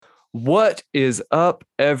What is up,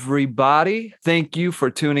 everybody? Thank you for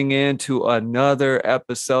tuning in to another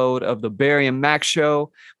episode of the Barry and Mac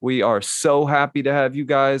Show. We are so happy to have you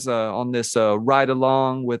guys on this ride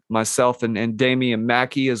along with myself and Damian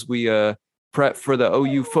Mackey as we prep for the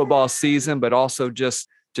OU football season, but also just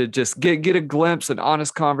to get a glimpse, an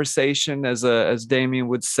honest conversation, as Damian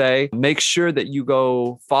would say. Make sure that you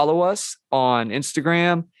go follow us on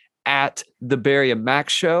Instagram at the Barry and Mac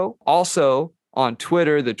Show. Also, on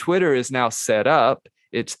Twitter, the Twitter is now set up.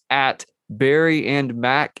 It's at Barry and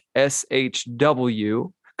Mac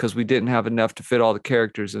SHW because we didn't have enough to fit all the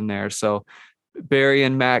characters in there. So Barry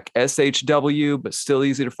and Mac SHW, but still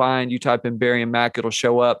easy to find. You type in Barry and Mac, it'll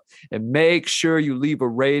show up. And make sure you leave a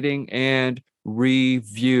rating and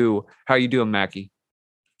review. How you doing, Mackie?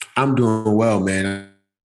 I'm doing well, man.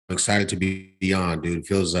 I'm excited to be on, dude.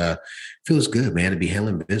 It feels good, man, to be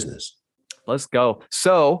handling business. Let's go.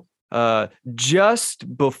 So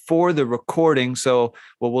just before the recording,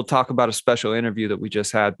 we'll talk about a special interview that we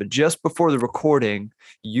just had, but just before the recording,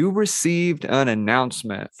 you received an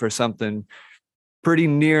announcement for something pretty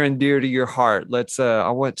near and dear to your heart.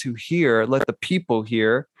 I want to let the people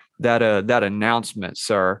hear that announcement,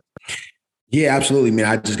 sir. Yeah, absolutely, man.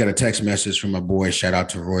 I just got a text message from my boy. Shout out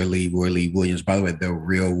to Roy Lee Williams. By the way, the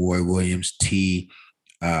real Roy Williams,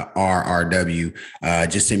 RRW,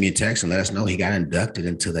 just send me a text and let us know he got inducted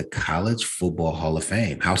into the College Football Hall of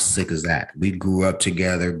Fame. How sick is that? We grew up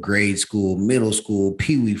together, grade school, middle school,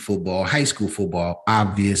 peewee football, high school football,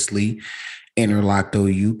 obviously, interlocked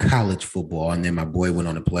OU, college football. And then my boy went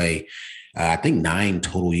on to play, I think 9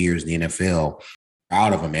 total years in the NFL.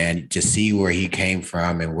 Proud of him, man. To see where he came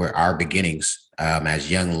from and where our beginnings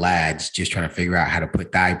as young lads, just trying to figure out how to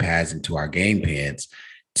put thigh pads into our game pants,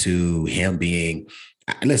 to him being,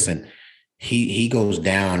 listen, he goes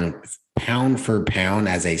down pound for pound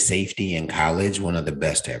as a safety in college, one of the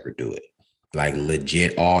best to ever do it. Like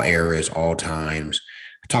legit, all eras, all times.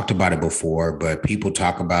 I talked about it before, but people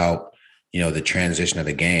talk about, the transition of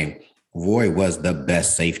the game. Roy was the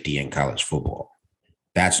best safety in college football.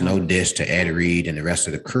 That's no diss to Ed Reed and the rest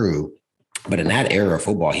of the crew. But in that era of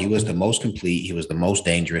football, he was the most complete. He was the most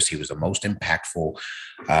dangerous. He was the most impactful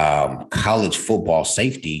college football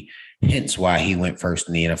safety. Hence why he went first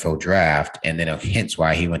in the NFL draft. And then hence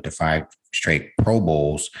why he went to 5 straight Pro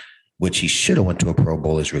Bowls, which he should have went to a Pro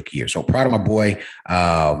Bowl his rookie year. So proud of my boy.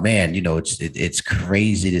 Man, it's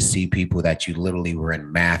crazy to see people that you literally were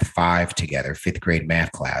in math 5 together, 5th grade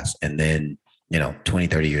math class. And then, 20,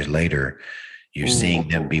 30 years later, you're seeing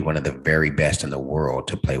them be one of the very best in the world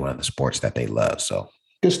to play one of the sports that they love. So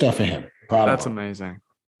good stuff for him. That's amazing.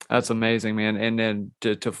 That's amazing, man. And then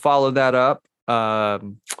to follow that up,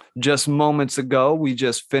 just moments ago, we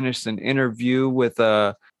just finished an interview with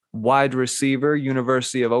a wide receiver,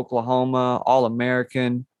 University of Oklahoma,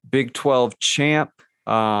 All-American, Big 12 champ.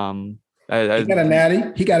 He got a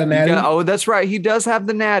natty. Oh, that's right. He does have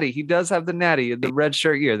the natty. The red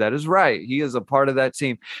shirt year. That is right. He is a part of that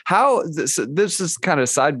team. This is kind of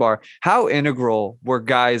sidebar. How integral were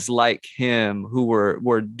guys like him who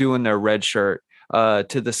were doing their red shirt to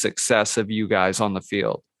the success of you guys on the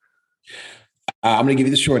field? I'm going to give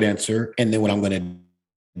you the short answer. And then what I'm going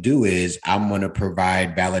to do is I'm going to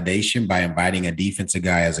provide validation by inviting a defensive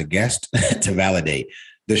guy as a guest to validate.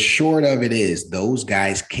 The short of it is those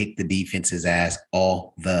guys kick the defense's ass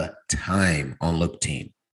all the time on look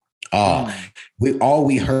team. All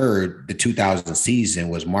we heard the 2000 season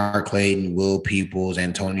was Mark Clayton, Will Peoples,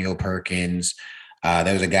 Antonio Perkins.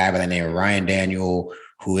 There was a guy by the name of Ryan Daniel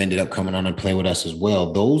who ended up coming on and play with us as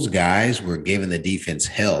well. Those guys were giving the defense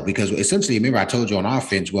hell because essentially, remember I told you on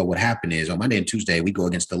offense, what would happen is on Monday and Tuesday, we go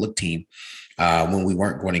against the look team when we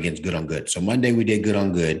weren't going against good on good. So Monday we did good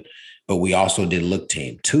on good, but we also did look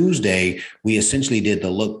team. Tuesday, we essentially did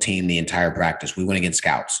the look team the entire practice. We went against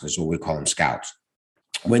scouts. That's what we call them, scouts.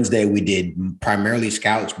 Wednesday, we did primarily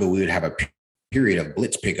scouts, but we would have a period of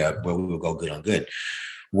blitz pickup where we would go good on good.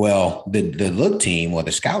 Well, the look team or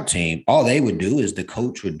the scout team, all they would do is the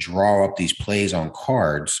coach would draw up these plays on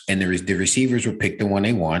cards and the receivers would pick the one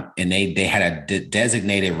they want. And they had a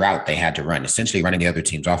designated route they had to run, essentially running the other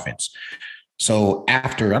team's offense. So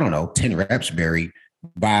after, 10 reps, Barry,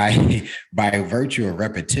 by virtue of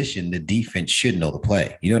repetition, the defense should know the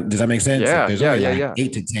play. Does that make sense? Yeah, there's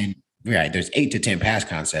 8 to 10. Right. There's 8 to 10 pass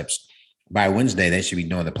concepts. By Wednesday, they should be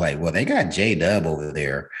knowing the play. Well, they got J-Dub over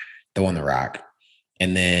there throwing the rock.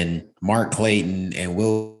 And then Mark Clayton and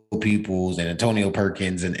Will Peoples and Antonio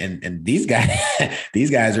Perkins and these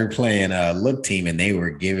guys are playing a look team and they were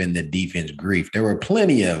giving the defense grief. There were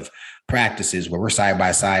plenty of practices where we're side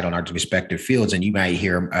by side on our respective fields, and you might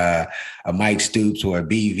hear a Mike Stoops or a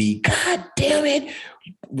BV. God damn it!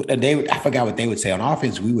 I forgot what they would say on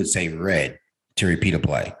offense. We would say red to repeat a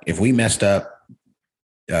play. If we messed up,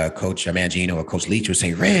 Coach Mangino or Coach Leach would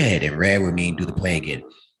say red, and red would mean do the play again.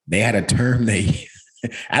 They had a term they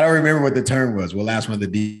I don't remember what the term was. We'll ask one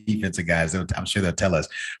of the defensive guys. I'm sure they'll tell us.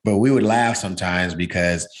 But we would laugh sometimes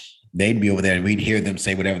because they'd be over there and we'd hear them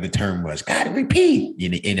say whatever the term was. Got to repeat,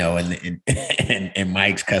 and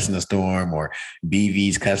Mike's cussing the storm or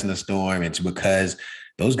BV's cussing the storm. It's because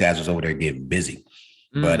those guys was over there getting busy.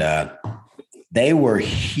 But they were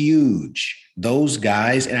huge, those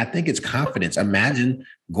guys. And I think it's confidence. Imagine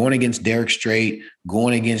going against Derek Strait,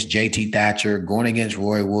 going against JT Thatcher, going against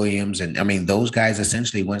Roy Williams. And I mean, those guys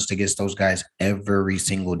essentially went against those guys every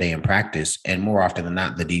single day in practice. And more often than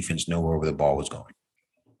not, the defense knew where the ball was going.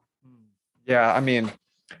 Yeah, I mean,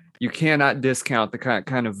 you cannot discount the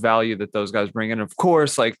kind of value that those guys bring in. Of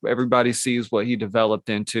course, like everybody sees what he developed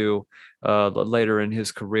into later in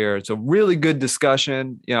his career. It's a really good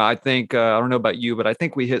discussion. I think, I don't know about you, but I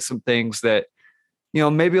think we hit some things that,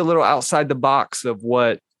 maybe a little outside the box of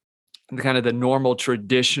what kind of the normal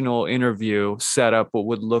traditional interview setup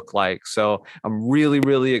would look like. So I'm really,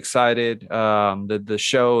 really excited. The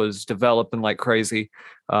show is developing like crazy.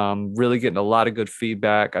 Really getting a lot of good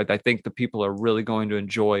feedback. I think the people are really going to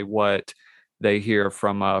enjoy what they hear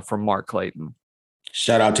from Mark Clayton.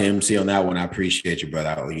 Shout out to MC on that one. I appreciate you, brother.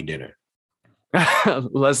 I owe you dinner.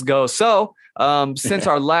 Let's go. So since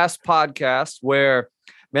our last podcast where,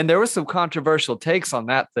 man, there were some controversial takes on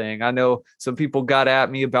that thing. I know some people got at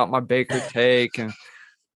me about my Baker take and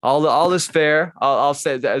all this fair. I'll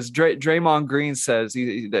say that as Draymond Green says,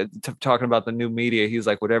 talking about the new media, he's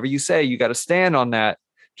like, whatever you say, you got to stand on that.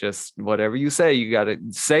 Just whatever you say, you got to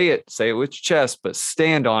say it with your chest, but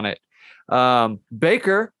stand on it.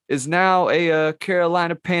 Baker is now a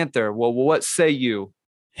Carolina Panther. Well, what say you?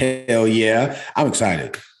 Hell yeah. I'm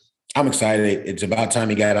excited. It's about time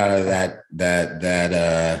he got out of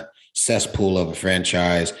that cesspool of a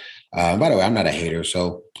franchise. By the way, I'm not a hater,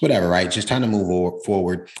 so whatever, right? Just time to move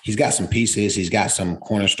forward. He's got some pieces. He's got some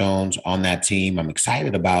cornerstones on that team. I'm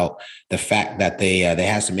excited about the fact that they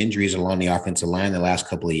had some injuries along the offensive line the last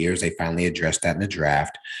couple of years. They finally addressed that in the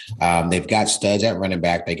draft. They've got studs at running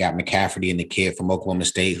back. They got McCaffrey and the kid from Oklahoma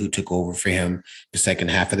State who took over for him the second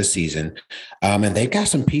half of the season. And they've got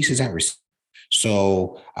some pieces at receiver.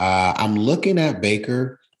 So I'm looking at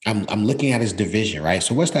Baker. I'm looking at his division, right?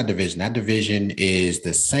 So what's that division? That division is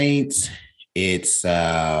the Saints, it's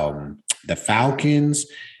the Falcons,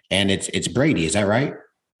 and it's Brady. Is that right?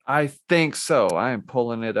 I think so. I am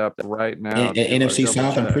pulling it up right now. NFC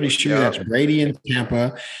South, I'm pretty sure that's Brady in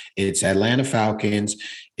Tampa. It's Atlanta Falcons.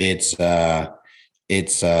 It's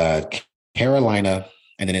Carolina,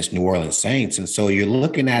 and then it's New Orleans Saints. And so you're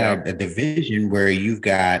looking at a division where you've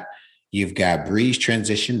got Breeze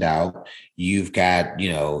transitioned out. You've got,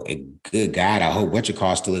 a good guy. I hope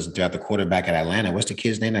Wichita still isn't throughout the quarterback at Atlanta. What's the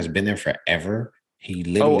kid's name that's been there forever? He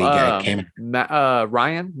literally came. Matt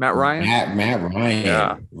Ryan. Matt Ryan.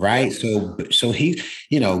 Yeah. Right. So he's,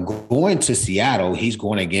 going to Seattle. He's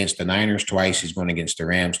going against the Niners twice. He's going against the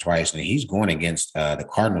Rams twice, and he's going against the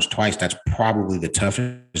Cardinals twice. That's probably the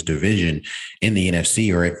toughest division in the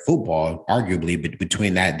NFC or in football, arguably,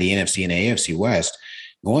 between the NFC and AFC West.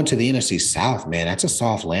 Going to the NFC South, man, that's a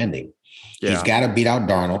soft landing. Yeah. He's got to beat out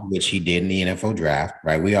Darnold, which he did in the NFL draft,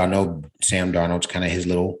 right? We all know Sam Darnold's kind of his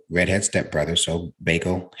little redhead stepbrother, so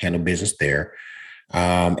Baker handled business there.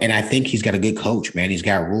 And I think he's got a good coach, man. He's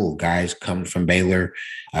got Rule. Guys coming from Baylor.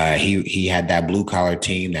 He had that blue-collar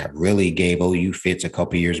team that really gave OU fits a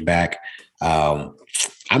couple years back. I'm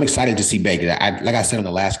excited to see Baker. Like I said on the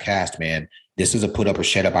last cast, man, this is a put up or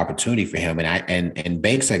shut up opportunity for him. And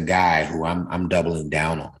Bake's a guy who I'm doubling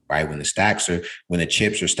down on, right? When the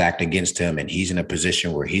chips are stacked against him and he's in a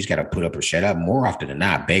position where he's got to put up or shut up, more often than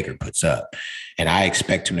not, Baker puts up. And I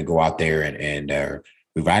expect him to go out there and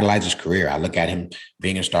revitalize his career. I look at him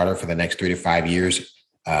being a starter for the next 3 to 5 years,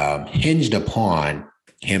 hinged upon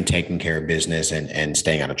him taking care of business and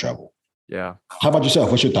staying out of trouble. Yeah. How about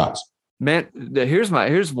yourself? What's your thoughts? Man, here's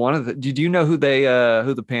one of the. Did you know who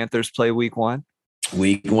the Panthers play week 1?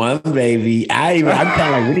 Week 1, baby. I'm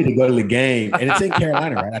kind of like, we need to go to the game, and it's in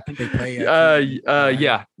Carolina, right? I think they play.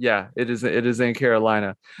 Yeah. It is in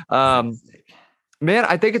Carolina. Man,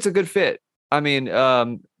 I think it's a good fit. I mean,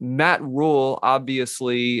 Matt Rule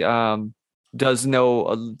obviously does know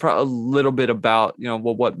a little bit about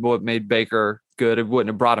what made Baker good. It wouldn't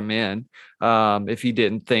have brought him in if he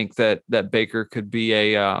didn't think that Baker could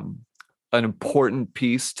be an important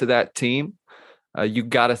piece to that team. You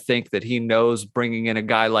got to think that he knows bringing in a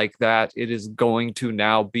guy like that, it is going to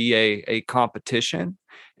now be a competition.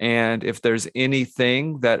 And if there's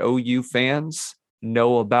anything that OU fans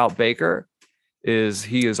know about Baker is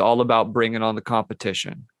he is all about bringing on the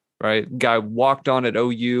competition, right? Guy walked on at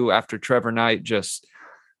OU after Trevor Knight just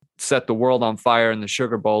set the world on fire in the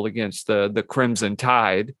Sugar Bowl against the Crimson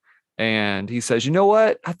Tide. And he says, you know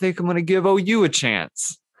what? I think I'm going to give OU a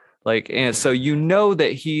chance. Like, and so you know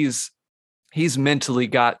that he's mentally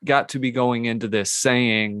got to be going into this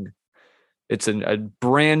saying it's a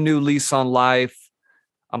brand new lease on life.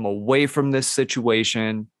 I'm away from this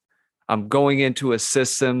situation. I'm going into a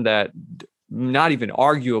system that not even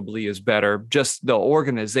arguably is better, just the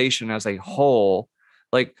organization as a whole.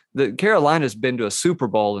 Like the Carolina's been to a Super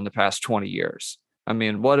Bowl in the past 20 years. I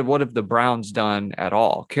mean, what have the Browns done at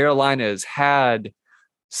all? Carolina has had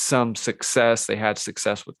some success. They had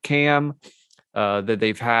success with Cam, that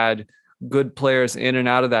they've had good players in and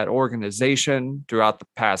out of that organization throughout the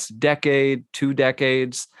past decade, 2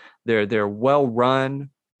 decades. They're well run.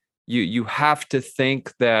 You have to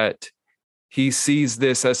think that he sees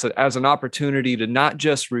this as an opportunity to not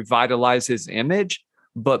just revitalize his image,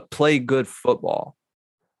 but play good football,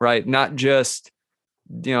 right? Not just,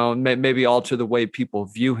 maybe alter the way people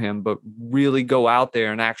view him, but really go out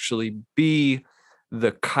there and actually be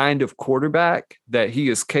the kind of quarterback that he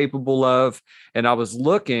is capable of. And I was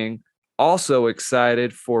also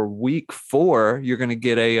excited for week 4. You're going to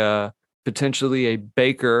get potentially a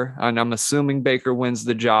Baker, and I'm assuming Baker wins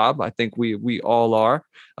the job. I think we all are.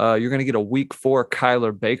 You're going to get a week 4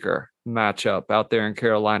 Kyler Baker matchup out there in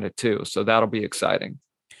Carolina too. So that'll be exciting.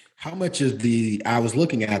 How much is I was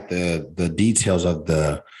looking at the details of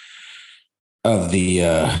the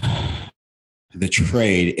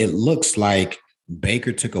trade. It looks like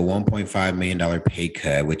Baker took a $1.5 million pay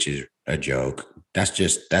cut, which is a joke. That's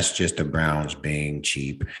just the Browns being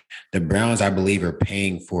cheap. The Browns, I believe, are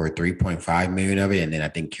paying for 3.5 million of it, and then I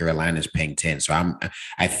think Carolina's paying 10. So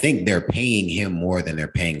I think they're paying him more than they're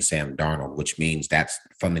paying Sam Darnold, which means that's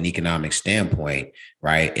from an economic standpoint,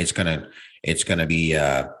 right? It's gonna be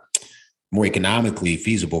more economically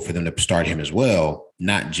feasible for them to start him as well,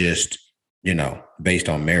 not just based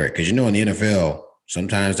on merit. Because in the NFL,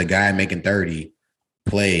 sometimes the guy making 30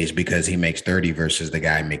 plays because he makes 30 versus the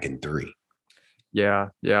guy making 3. Yeah.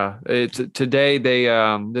 It's today. They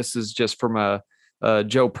this is just from a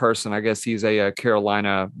Joe Person. I guess he's a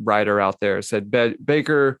Carolina writer out there. Said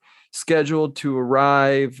Baker scheduled to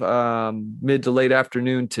arrive mid to late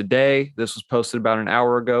afternoon today. This was posted about an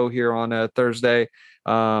hour ago here on a Thursday.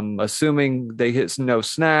 Assuming they hit no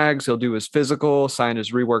snags, he'll do his physical, sign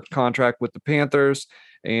his reworked contract with the Panthers,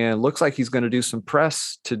 and looks like he's going to do some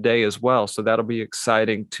press today as well. So that'll be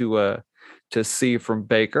exciting to see from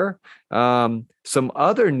Baker. Some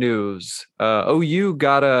other news: OU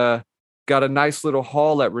got a nice little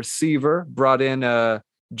haul at receiver. Brought in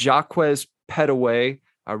Jaquez Petaway.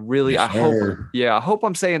 I hope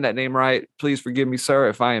I'm saying that name right. Please forgive me, sir,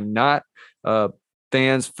 if I am not.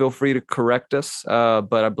 Fans, feel free to correct us.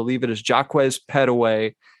 But I believe it is Jaquez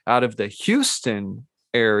Petaway out of the Houston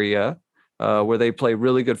area, where they play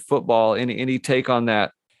really good football. Any take on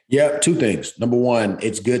that? Yeah, 2 things. Number one,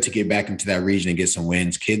 it's good to get back into that region and get some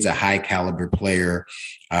wins. Kid's a high caliber player.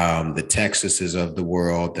 The Texases of the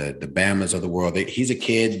world, the Bamas of the world. He's a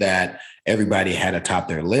kid that everybody had atop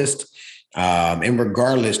their list. And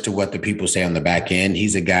regardless to what the people say on the back end,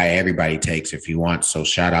 he's a guy everybody takes if he wants. So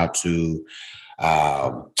shout out to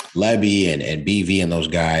Levy and BV and those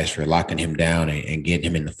guys for locking him down and getting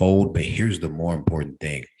him in the fold. But here's the more important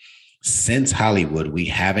thing. Since Hollywood, we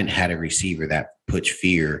haven't had a receiver that puts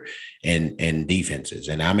fear in defenses.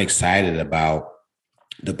 And I'm excited about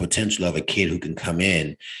the potential of a kid who can come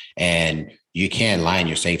in, and you can't line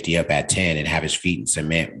your safety up at 10 and have his feet in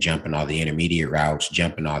cement, jumping all the intermediate routes,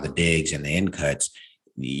 jumping all the digs and the end cuts.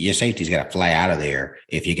 Your safety's got to fly out of there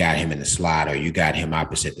if you got him in the slot or you got him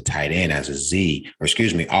opposite the tight end as a Z,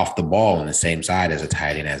 off the ball on the same side as a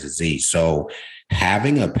tight end as a Z. So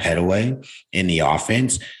having a Petaway in the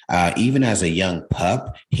offense, even as a young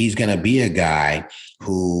pup, he's going to be a guy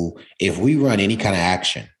who, if we run any kind of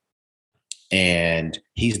action and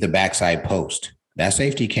he's the backside post, that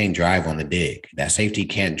safety can't drive on the dig. That safety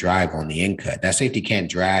can't drive on the in cut. That safety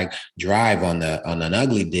can't drive on an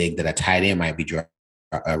ugly dig that a tight end might be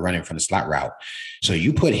running from the slot route. So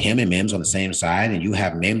you put him and Mims on the same side, and you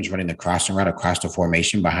have Mims running the crossing route across the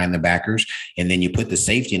formation behind the backers, and then you put the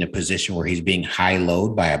safety in a position where he's being high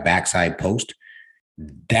load by a backside post.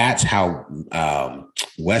 That's how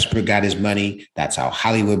Westbrook got his money. That's how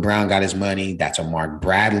Hollywood Brown got his money. That's a Mark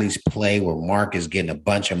Bradley's play where Mark is getting a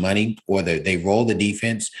bunch of money, or they roll the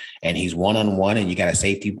defense and he's one-on-one and you got a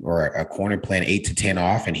safety or a corner playing 8 to 10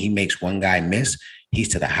 off and he makes one guy miss. he's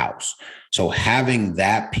to the house. So having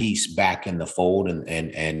that piece back in the fold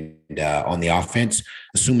and on the offense,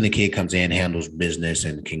 assuming the kid comes in, handles business,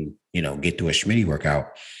 and can, get through a Schmitty workout,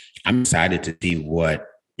 I'm excited to see what,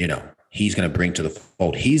 he's going to bring to the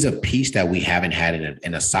fold. He's a piece that we haven't had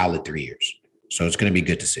in a solid 3 years. So it's going to be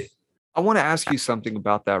good to see. I want to ask you something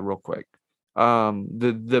about that real quick.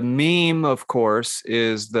 The meme, of course,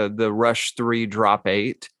 is the rush 3 drop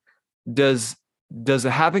 8. Does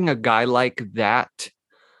having a guy like that,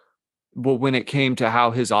 well, when it came to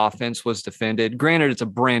how his offense was defended, granted it's a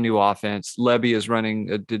brand new offense, Levy is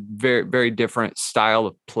running a very, very different style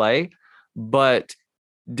of play, but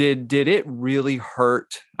did it really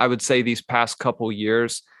hurt, I would say, these past couple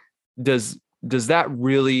years? Does that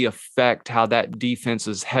really affect how that defense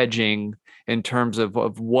is hedging in terms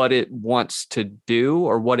of what it wants to do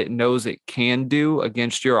or what it knows it can do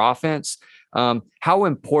against your offense? How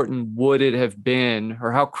important would it have been,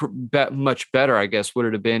 or how much better, I guess, would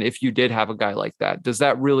it have been if you did have a guy like that? Does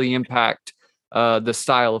that really impact the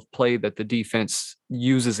style of play that the defense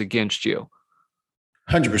uses against you?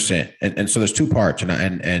 100%. And so there's two parts,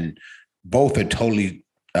 and both are totally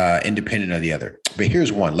independent of the other. But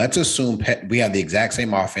here's one. Let's assume we have the exact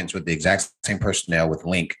same offense with the exact same personnel with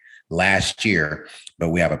Link last year, but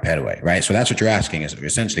we have a Petaway, right? So that's what you're asking, is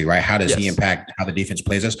essentially, right? How does he impact how the defense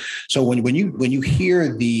plays us? So when you hear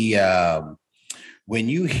the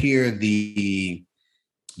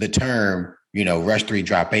term, rush 3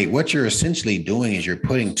 drop 8, what you're essentially doing is you're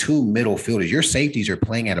putting 2 middle fielders. Your safeties are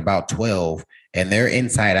playing at about 12 and they're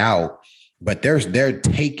inside out, but they're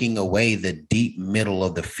taking away the deep middle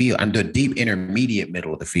of the field and the deep intermediate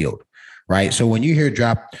middle of the field, right? So when you hear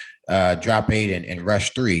drop 8 and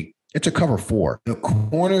rush 3, it's a cover 4. The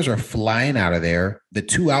corners are flying out of there. The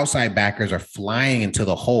 2 outside backers are flying into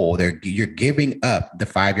the hole. You're giving up the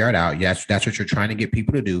 5-yard out. Yes, that's what you're trying to get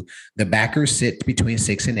people to do. The backers sit between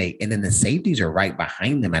 6 and 8, and then the safeties are right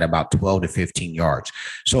behind them at about 12 to 15 yards.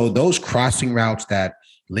 So those crossing routes that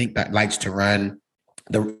Link likes to run,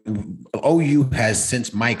 the OU has,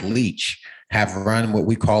 since Mike Leach, have run what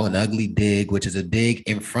we call an ugly dig, which is a dig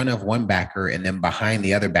in front of one backer and then behind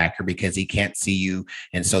the other backer because he can't see you.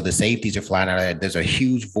 And so the safeties are flying out of there. There's a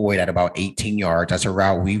huge void at about 18 yards. That's a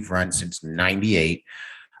route we've run since 98.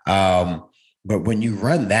 But when you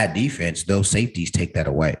run that defense, those safeties take that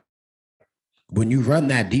away. When you run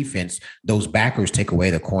that defense, those backers take away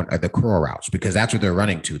the curl routes because that's what they're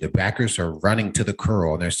running to. The backers are running to the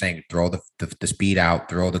curl and they're saying, throw the speed out,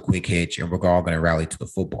 throw the quick hitch, and we're all going to rally to the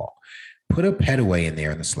football. Put a Petaway in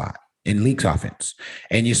there in the slot in Leak's offense.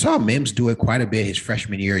 And you saw Mims do it quite a bit his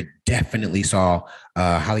freshman year. Definitely saw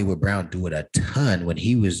Hollywood Brown do it a ton when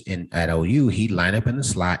he was at OU. He'd line up in the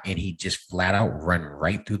slot and he just flat out run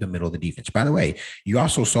right through the middle of the defense. By the way, you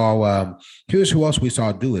also saw, here's who else we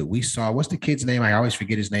saw do it. We saw, what's the kid's name? I always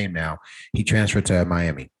forget his name now. He transferred to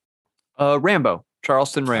Miami. Rambo.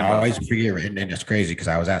 Charleston Rambo. I always forget, and it's crazy because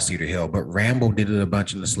I was at Cedar Hill, but Rambo did it a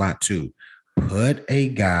bunch in the slot too. Put a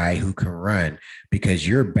guy who can run because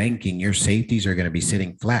you're banking, your safeties are going to be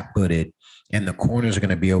sitting flat-footed and the corners are going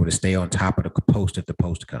to be able to stay on top of the post if the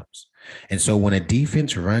post comes. And so when a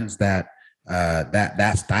defense runs that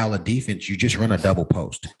style of defense, you just run a double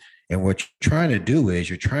post. And what you're trying to do is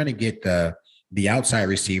you're trying to get the outside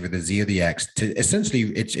receiver, the Z or the X, to essentially,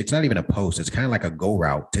 it's not even a post. It's kind of like a go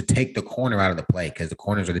route to take the corner out of the play because the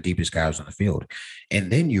corners are the deepest guys on the field. And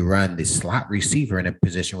then you run the slot receiver in a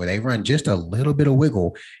position where they run just a little bit of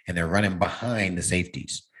wiggle and they're running behind the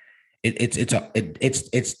safeties. It's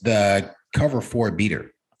the cover 4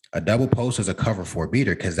 beater. A double post is a cover 4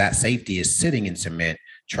 beater because that safety is sitting in cement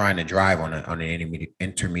trying to drive on an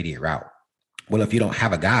intermediate route. Well, if you don't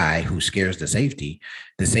have a guy who scares the safety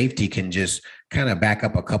can just kind of back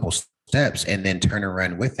up a couple steps and then turn and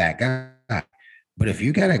run with that guy. But if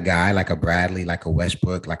you got a guy like a Bradley, like a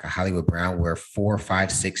Westbrook, like a Hollywood Brown, where 4,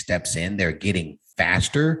 5, 6 steps in, they're getting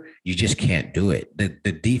faster, you just can't do it. The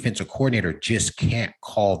defensive coordinator just can't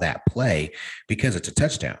call that play because it's a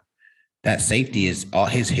touchdown. That safety is all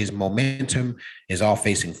his momentum is all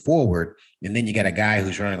facing forward. And then you got a guy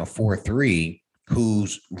who's running a 4.3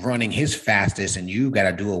 who's running his fastest, and you got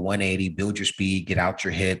to do a 180, build your speed, get out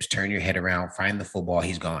your hips, turn your head around, find the football.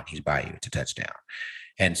 He's gone. He's by you. It's a touchdown.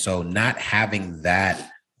 And so not having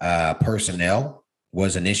that personnel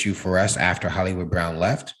was an issue for us after Hollywood Brown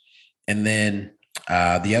left. And then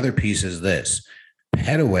the other piece is this.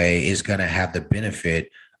 Petaway is going to have the benefit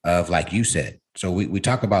of, like you said, so we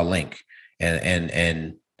talk about Link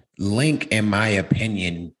and Link, in my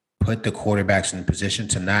opinion, put the quarterbacks in position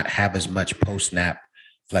to not have as much post-snap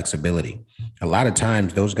flexibility. A lot of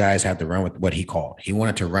times those guys have to run with what he called. He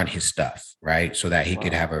wanted to run his stuff, right? So that he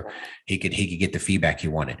could get the feedback he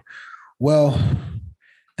wanted. Well,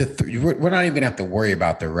 we're not even gonna have to worry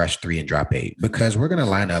about the rush 3 and drop 8, because we're gonna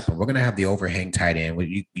line up and we're gonna have the overhang tight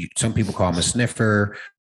end. Some people call him a sniffer,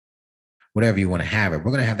 whatever you want to have it.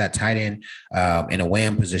 We're going to have that tight end in a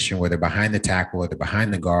wham position where they're behind the tackle or they're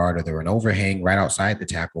behind the guard or they're an overhang right outside the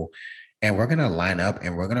tackle. And we're going to line up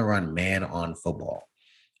and we're going to run man on football.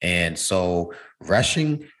 And so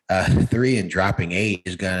rushing 3 and dropping 8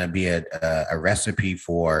 is going to be a recipe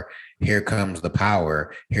for here comes the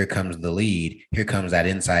power, here comes the lead, here comes that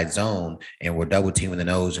inside zone, and we're double teaming the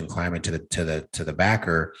nose and climbing to the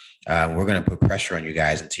backer. We're going to put pressure on you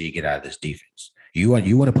guys until you get out of this defense. You want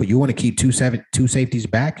to keep two safeties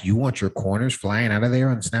back. You want your corners flying out of there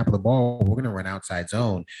on the snap of the ball. We're going to run outside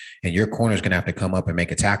zone, and your corner is going to have to come up and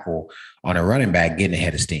make a tackle on a running back getting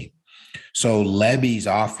ahead of steam. So Levy's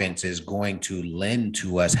offense is going to lend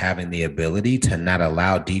to us having the ability to not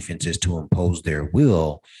allow defenses to impose their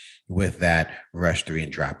will with that rush 3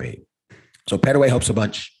 and drop 8. So Petaway helps a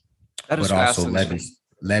bunch, but also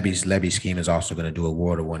Levy's scheme is also going to do a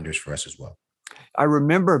world of wonders for us as well. I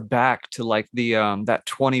remember back to like the that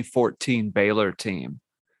 2014 Baylor team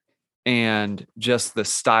and just the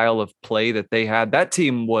style of play that they had. That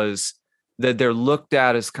team was that they're looked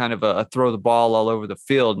at as kind of a throw the ball all over the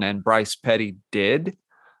field, and Bryce Petty did,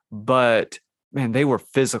 but man, they were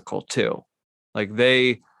physical too. Like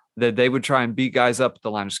they would try and beat guys up at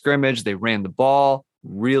the line of scrimmage. They ran the ball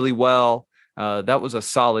really well. That was a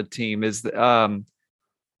solid team.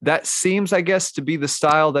 That seems, I guess, to be the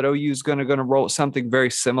style that OU is going to roll, something very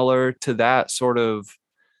similar to that sort of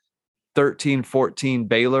 13-14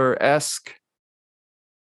 Baylor-esque.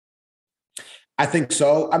 I think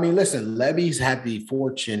so. I mean, listen, Levy's had the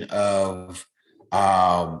fortune of,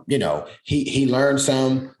 he learned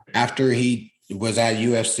some after he was at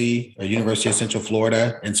UFC or University of Central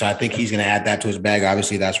Florida. And so I think he's going to add that to his bag.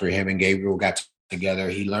 Obviously, that's where him and Gabriel got together.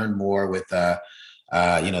 He learned more with,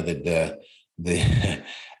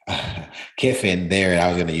 Kiffin there. I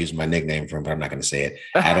was going to use my nickname for him, but I'm not going to say it,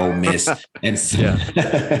 at Ole Miss. And so,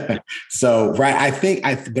 so right.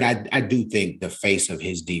 I do think the face of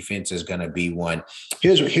his defense is going to be one.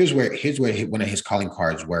 Here's where one of his calling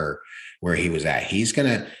cards where he was at. He's going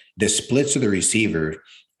to, the splits of the receiver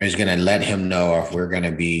is going to let him know if we're going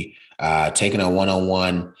to be taking a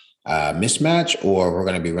one-on-one mismatch or we're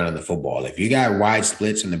going to be running the football. If you got wide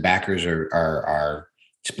splits and the backers are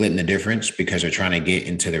splitting the difference because they're trying to get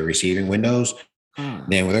into the receiving windows, then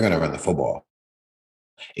they're going to run the football.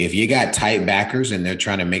 If you got tight backers and they're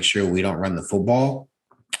trying to make sure we don't run the football,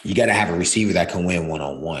 you got to have a receiver that can win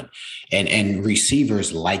one-on-one. And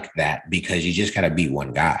receivers like that because you just got to beat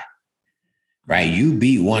one guy, right? You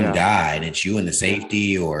beat one guy and it's you and the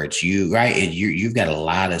safety or it's you, right? You've got a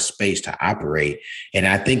lot of space to operate. And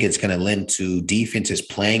I think it's going to lend to defenses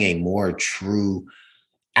playing a more true –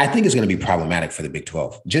 I think it's going to be problematic for the Big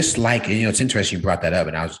 12. Just like, it's interesting you brought that up,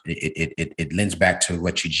 and it lends back to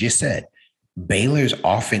what you just said. Baylor's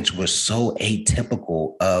offense was so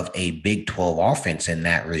atypical of a Big 12 offense in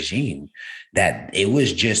that regime that it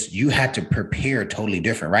was just, you had to prepare totally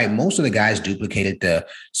different, right? Most of the guys duplicated the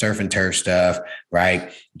surf and turf stuff,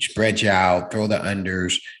 right? Spread you out, throw the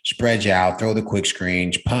unders, spread you out, throw the quick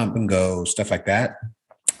screens, pump and go, stuff like that.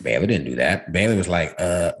 Baylor didn't do that. Baylor was like,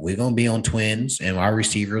 we're going to be on twins and our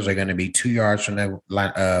receivers are going to be 2 yards from the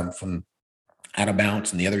line, from out of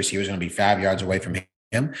bounds. And the other receiver is going to be 5 yards away from him.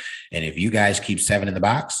 And if you guys keep 7 in the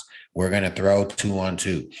box, we're going to throw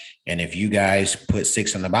 2-on-2. And if you guys put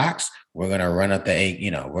 6 in the box, we're going to run up the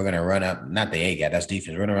 8, we're going to run up, not the 8 guy, that's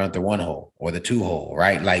defense. We're going to run up the 1 hole or the 2 hole,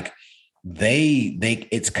 right? Like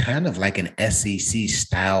it's kind of like an SEC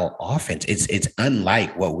style offense. It's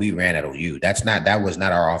unlike what we ran at OU. That was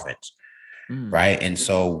not our offense. Right. And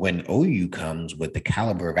so when OU comes with the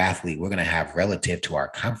caliber of athlete we're going to have relative to our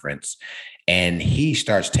conference, and he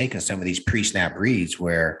starts taking some of these pre-snap reads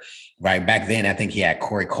where right back then, I think he had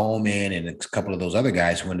Corey Coleman and a couple of those other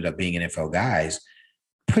guys who ended up being NFL guys.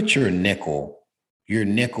 Put your nickel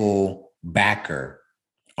backer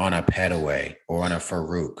on a Petaway or on a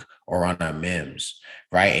Farouk or on a Mims,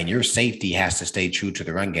 right? And your safety has to stay true to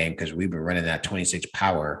the run game because we've been running that 26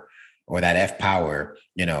 power or that F power,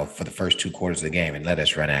 for the first 2 quarters of the game and let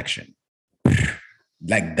us run action.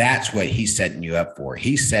 Like that's what he's setting you up for.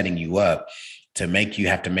 He's setting you up to make you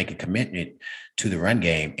have to make a commitment to the run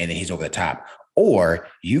game, and then he's over the top. Or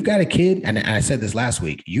you've got a kid, and I said this last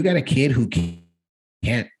week, you got a kid who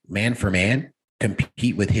can't man for man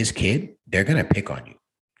compete with his kid, they're going to pick on you.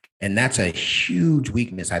 And that's a huge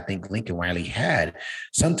weakness I think Lincoln Riley had.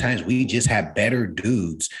 Sometimes we just have better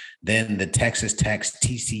dudes than the Texas Techs,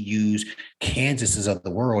 TCUs, Kansases of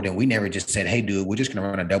the world. And we never just said, hey, dude, we're just going to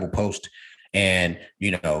run a double post. And,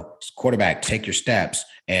 quarterback, take your steps.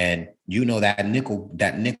 And that nickel,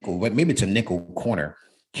 maybe it's a nickel corner,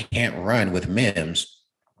 can't run with Mims,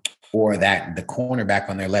 or that the cornerback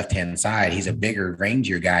on their left-hand side, he's a bigger,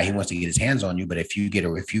 rangier guy. He wants to get his hands on you, but if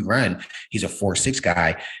you run, he's a 4'6"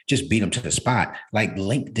 guy, just beat him to the spot. Like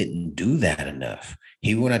Link didn't do that enough.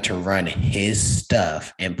 He wanted to run his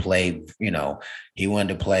stuff and play, he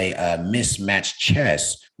wanted to play mismatched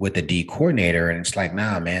chess with the D coordinator. And it's like,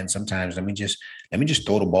 nah, man, sometimes let me just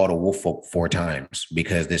throw the ball to Wolf 4 times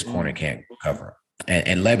because this corner can't cover.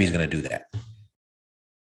 And Levy's going to do that.